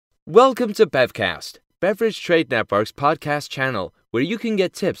Welcome to Bevcast, Beverage Trade Network's podcast channel, where you can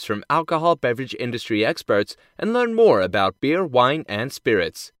get tips from alcohol beverage industry experts and learn more about beer, wine, and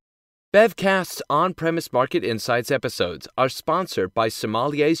spirits. Bevcast's on-premise market insights episodes are sponsored by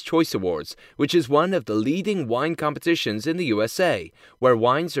Sommelier's Choice Awards, which is one of the leading wine competitions in the USA, where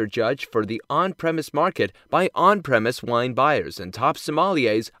wines are judged for the on-premise market by on-premise wine buyers and top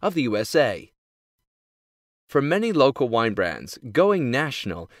sommeliers of the USA. For many local wine brands, going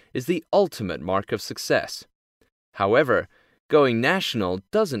national is the ultimate mark of success. However, going national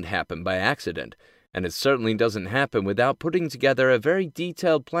doesn't happen by accident, and it certainly doesn't happen without putting together a very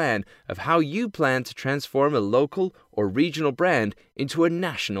detailed plan of how you plan to transform a local or regional brand into a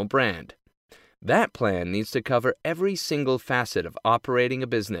national brand. That plan needs to cover every single facet of operating a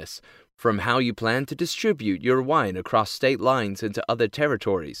business, from how you plan to distribute your wine across state lines into other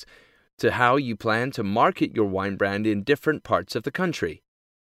territories, to how you plan to market your wine brand in different parts of the country.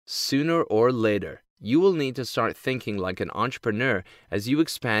 Sooner or later, you will need to start thinking like an entrepreneur as you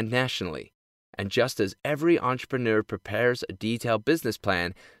expand nationally. And just as every entrepreneur prepares a detailed business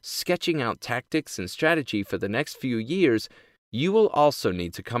plan, sketching out tactics and strategy for the next few years, you will also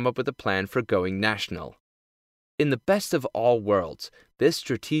need to come up with a plan for going national. In the best of all worlds, this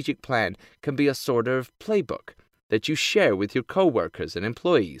strategic plan can be a sort of playbook that you share with your coworkers and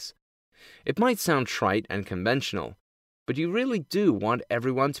employees. It might sound trite and conventional, but you really do want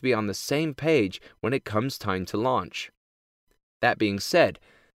everyone to be on the same page when it comes time to launch. That being said,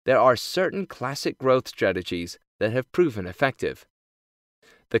 there are certain classic growth strategies that have proven effective.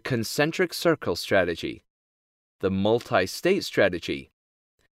 The concentric circle strategy, the multi-state strategy,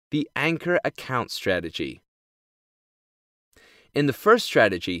 the anchor account strategy. In the first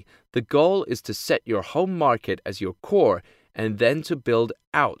strategy, the goal is to set your home market as your core and then to build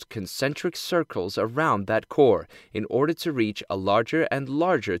out concentric circles around that core in order to reach a larger and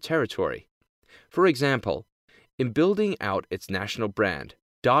larger territory. For example, in building out its national brand,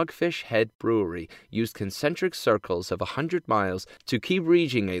 Dogfish Head Brewery used concentric circles of 100 miles to keep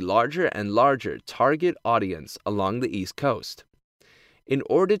reaching a larger and larger target audience along the East Coast. In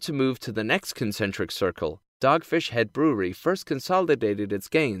order to move to the next concentric circle, Dogfish Head Brewery first consolidated its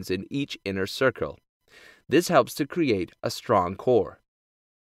gains in each inner circle. This helps to create a strong core.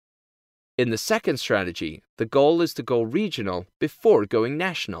 In the second strategy, the goal is to go regional before going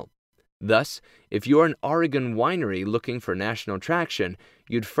national. Thus, if you're an Oregon winery looking for national traction,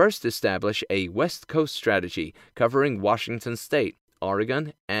 you'd first establish a West Coast strategy covering Washington State,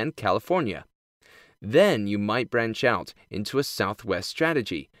 Oregon, and California. Then you might branch out into a Southwest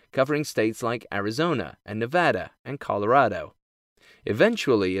strategy covering states like Arizona and Nevada and Colorado.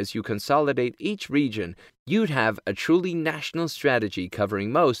 Eventually, as you consolidate each region, you'd have a truly national strategy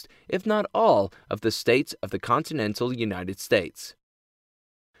covering most, if not all, of the states of the continental United States.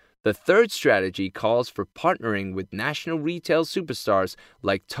 The third strategy calls for partnering with national retail superstars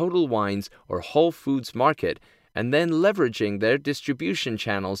like Total Wines or Whole Foods Market, and then leveraging their distribution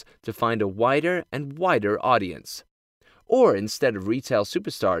channels to find a wider and wider audience. Or instead of retail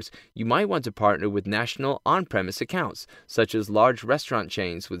superstars, you might want to partner with national on-premise accounts, such as large restaurant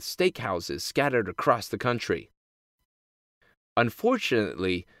chains with steakhouses scattered across the country.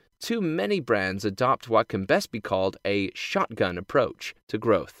 Unfortunately, too many brands adopt what can best be called a shotgun approach to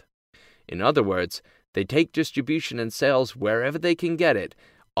growth. In other words, they take distribution and sales wherever they can get it,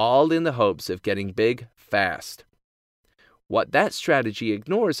 all in the hopes of getting big fast. What that strategy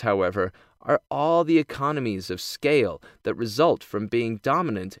ignores, however, are all the economies of scale that result from being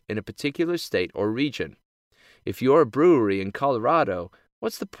dominant in a particular state or region. If you're a brewery in Colorado,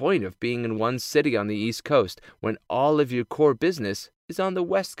 what's the point of being in one city on the East Coast when all of your core business is on the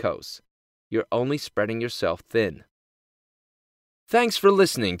West Coast? You're only spreading yourself thin. Thanks for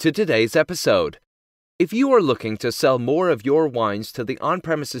listening to today's episode. If you are looking to sell more of your wines to the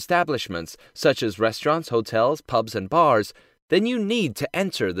on-premise establishments, such as restaurants, hotels, pubs, and bars, then you need to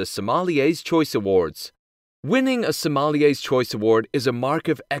enter the Sommelier's Choice Awards. Winning a Sommelier's Choice Award is a mark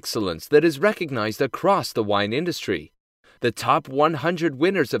of excellence that is recognized across the wine industry. The top 100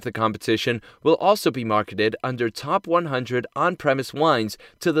 winners of the competition will also be marketed under Top 100 On-Premise Wines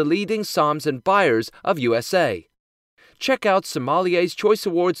to the leading somms and buyers of USA. Check out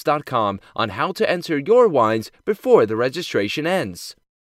sommelierschoiceawards.com on how to enter your wines before the registration ends.